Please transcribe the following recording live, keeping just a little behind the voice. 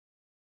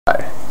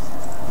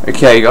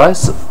Okay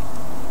guys,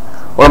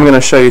 what I'm going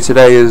to show you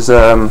today is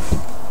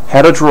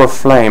how to draw a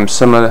flame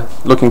similar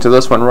looking to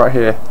this one right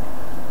here.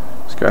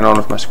 What's going on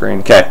with my screen?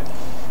 Okay,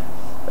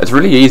 it's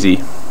really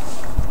easy.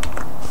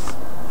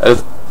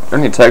 It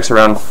only takes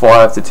around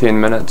 5 to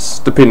 10 minutes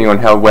depending on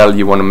how well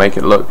you want to make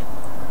it look.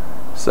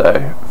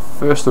 So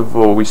first of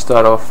all, we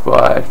start off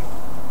by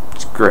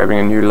just grabbing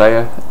a new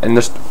layer, and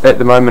just at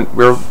the moment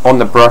we're on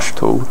the brush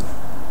tool.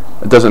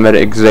 It doesn't matter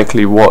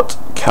exactly what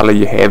colour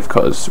you have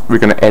because we're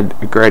going to add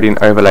a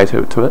gradient overlay to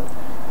it.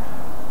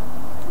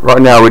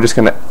 Right now we're just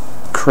going to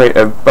create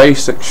a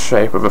basic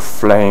shape of a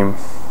flame,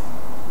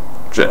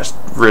 just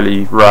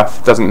really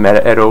rough, doesn't matter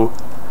at all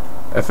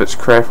if it's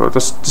crap or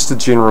just a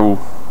general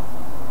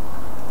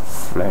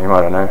flame,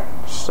 I don't know,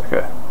 just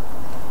like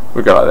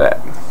we go like that.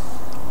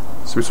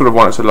 So we sort of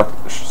want it to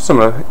look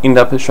similar, end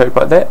up a shape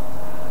like that.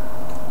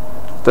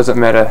 Doesn't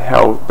matter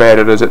how bad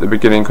it is at the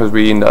beginning because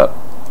we end up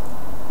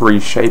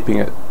reshaping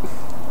it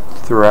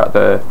throughout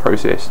the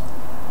process.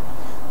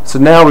 So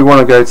now we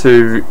want to go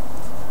to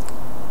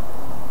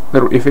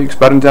little FX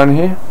button down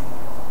here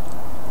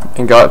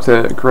and go up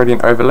to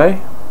gradient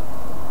overlay,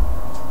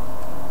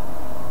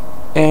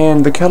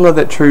 and the colour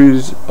that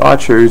I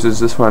choose is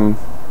this one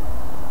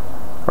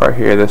right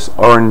here, this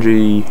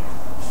orangey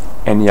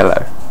and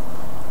yellow.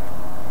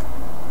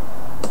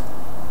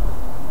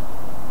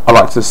 I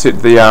like to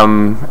set the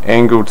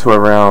angle to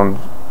around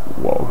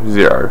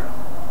 0,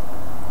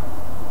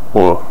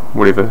 or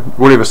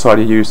whatever side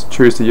you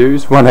choose to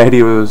use,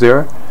 180 or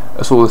 0,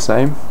 it's all the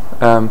same.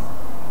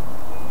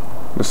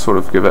 Just sort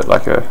of give it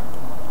like a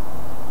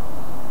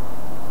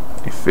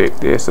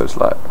effect there, so it's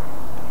like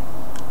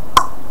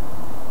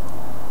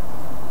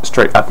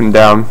straight up and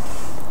down.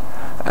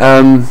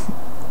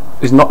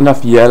 There's not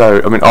enough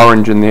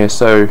orange in there,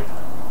 so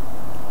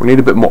we need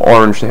a bit more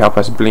orange to help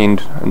us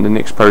blend in the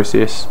next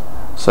process.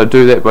 So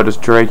do that by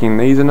just dragging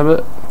these in a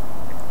bit,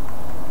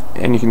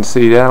 and you can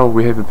see now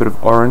we have a bit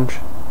of orange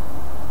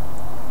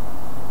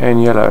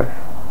and yellow.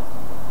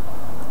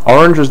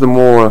 Orange is the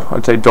more,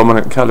 I'd say,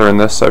 dominant colour in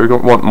this, so we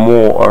want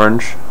more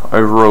orange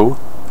overall.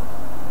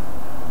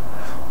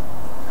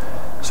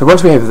 So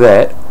once we have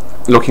that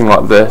looking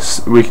like this,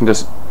 we can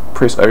just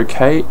press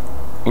OK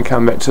and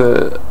come back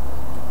to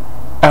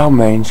our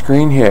main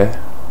screen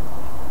here.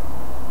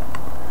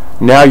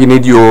 Now you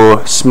need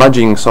your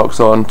smudging socks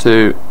on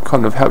to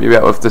kind of help you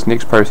out with this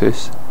next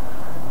process.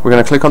 We're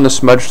going to click on the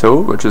smudge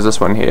tool, which is this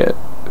one here,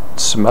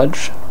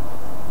 smudge,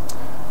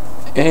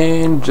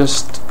 and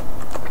just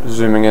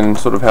zooming in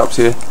sort of helps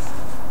here.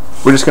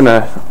 We're just going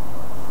to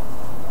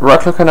right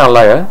click on our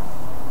layer,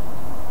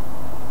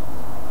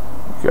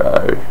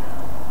 go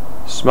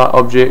smart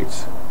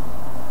object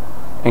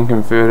and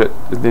convert it,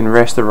 then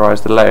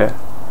rasterize the layer.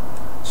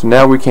 So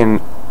now we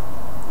can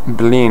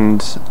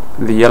blend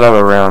the yellow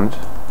around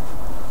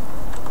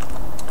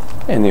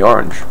and the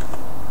orange.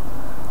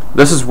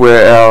 This is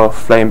where our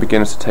flame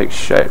begins to take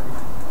shape.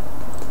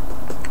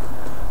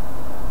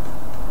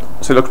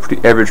 So it looks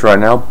pretty average right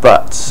now,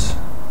 but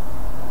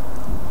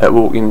it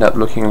will end up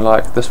looking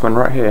like this one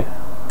right here.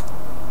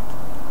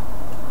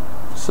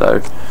 So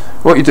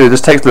what you do, this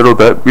takes a little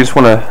bit, we just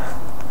want to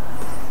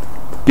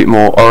get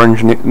more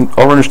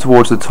orange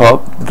towards the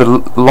top, the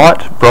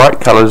light bright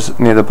colours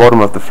near the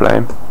bottom of the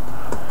flame.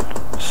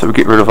 So we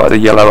get rid of like the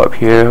yellow up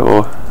here,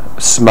 or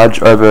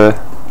smudge over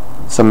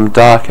some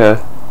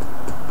darker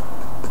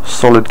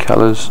solid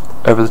colours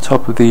over the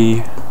top of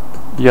the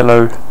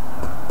yellow.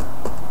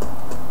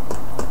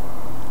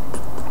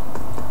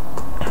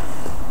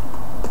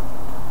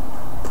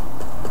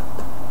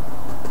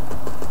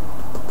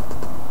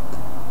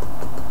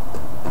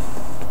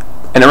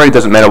 And it really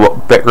doesn't matter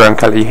what background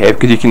colour you have,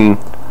 because you can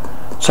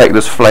take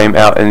this flame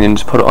out and then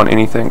just put it on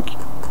anything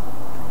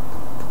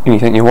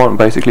you want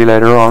basically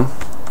later on.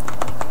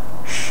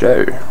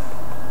 So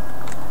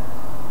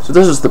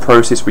this is the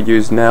process we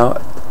use now.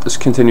 Just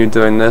continue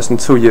doing this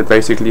until you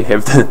basically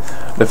have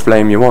the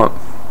flame you want.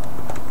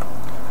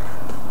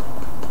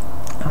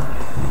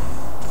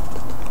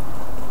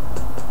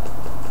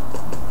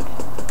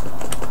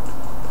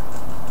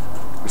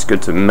 It's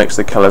good to mix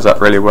the colours up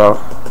really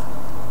well.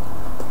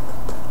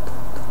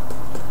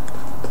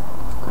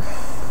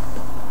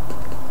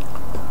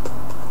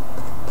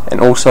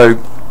 And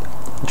also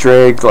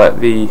drag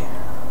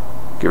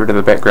get rid of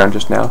the background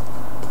just now,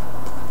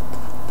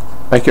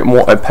 make it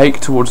more opaque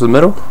towards the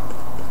middle,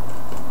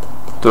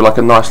 do like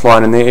a nice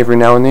line in there every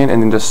now and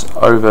then just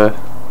over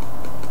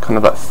kind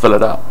of like fill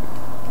it up,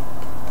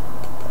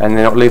 and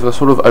then it'll leave a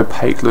sort of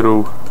opaque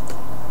little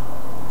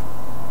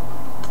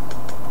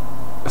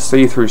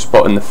see-through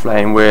spot in the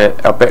flame where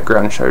our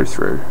background shows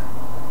through,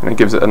 and it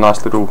gives it a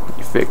nice little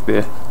effect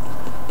there.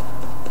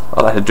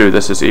 I like to do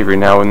this just every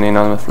now and then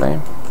on the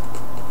flame.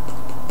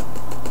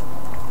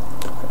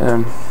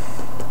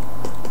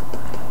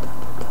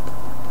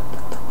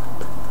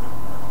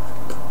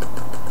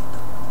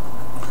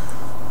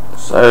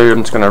 So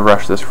I'm just going to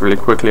rush this really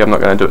quickly, I'm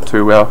not going to do it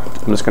too well.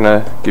 I'm just going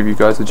to give you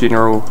guys a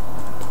general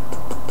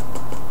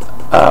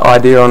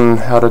idea on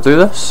how to do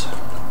this.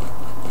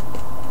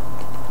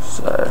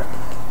 So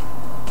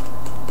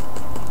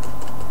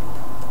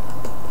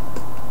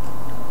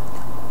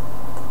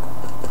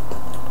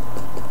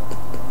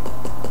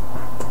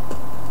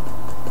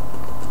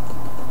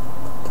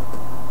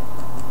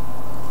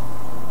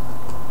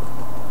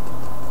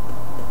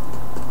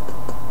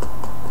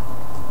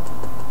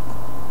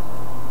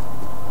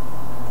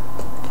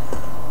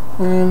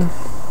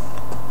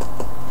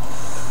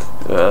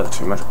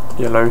Too much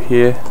yellow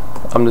here.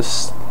 I'm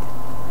just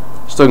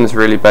doing this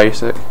really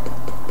basic.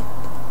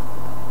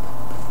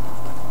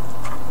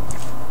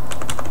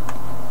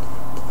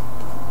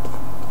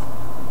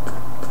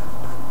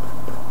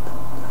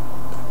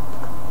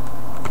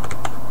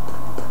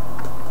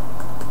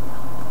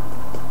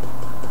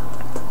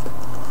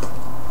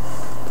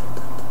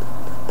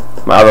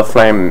 My other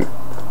flame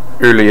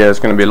earlier is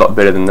going to be a lot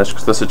better than this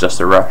because this is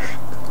just a rush.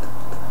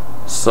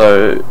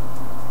 So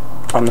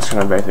I'm just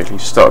going to basically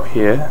stop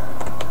here.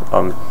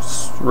 I'm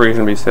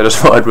reasonably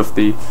satisfied with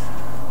the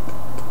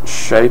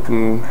shape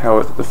and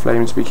how the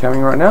flame's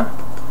becoming right now.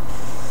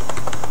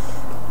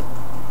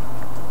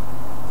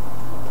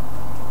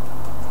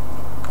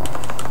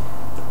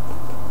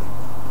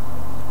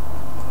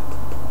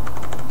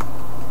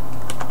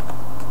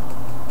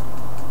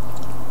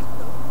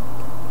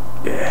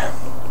 Yeah.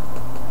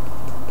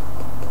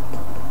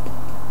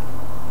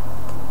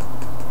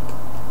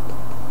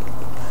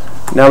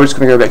 Now we're just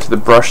going to go back to the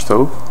brush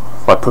tool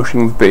by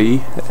pushing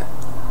B.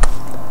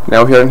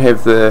 Now we don't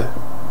have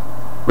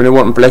we don't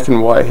want black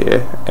and white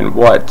here, and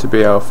white to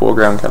be our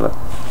foreground colour.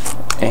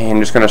 And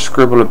just going to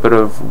scribble a bit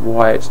of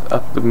white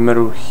up the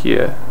middle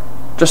here,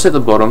 just at the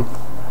bottom.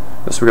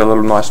 Just we got a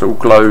little nice little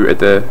glow at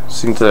the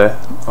centre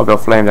of our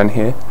flame down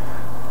here.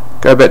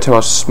 Go back to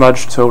our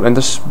smudge tool and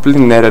just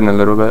blend that in a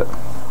little bit,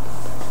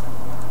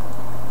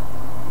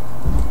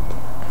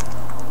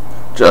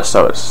 just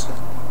so it's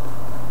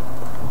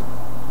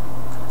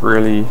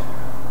really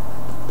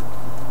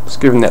just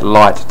giving that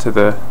light to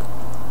the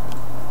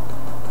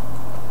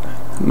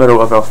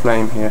middle of our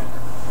flame here.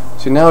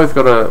 So now we've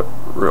got a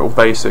real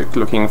basic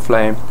looking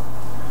flame.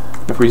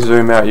 If we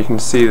zoom out, you can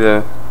see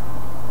the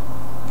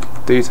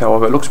detail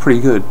of it. It looks pretty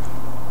good.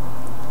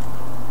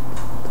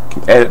 You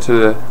can add it to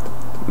the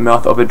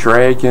mouth of a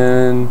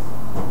dragon,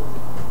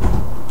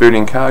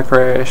 burning car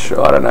crash,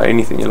 I don't know,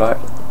 anything you like.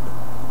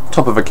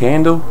 Top of a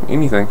candle,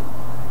 anything.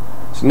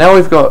 So now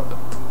we've got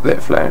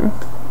that flame,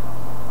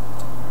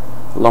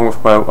 along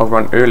with my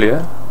one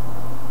earlier.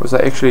 Was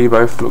that actually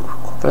both look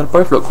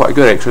quite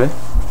good actually.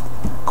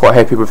 Quite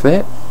happy with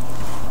that.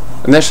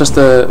 And that's just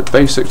a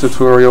basic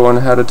tutorial on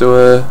how to do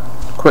a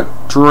quick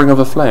drawing of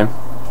a flame.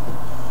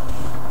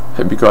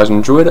 Hope you guys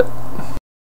enjoyed it.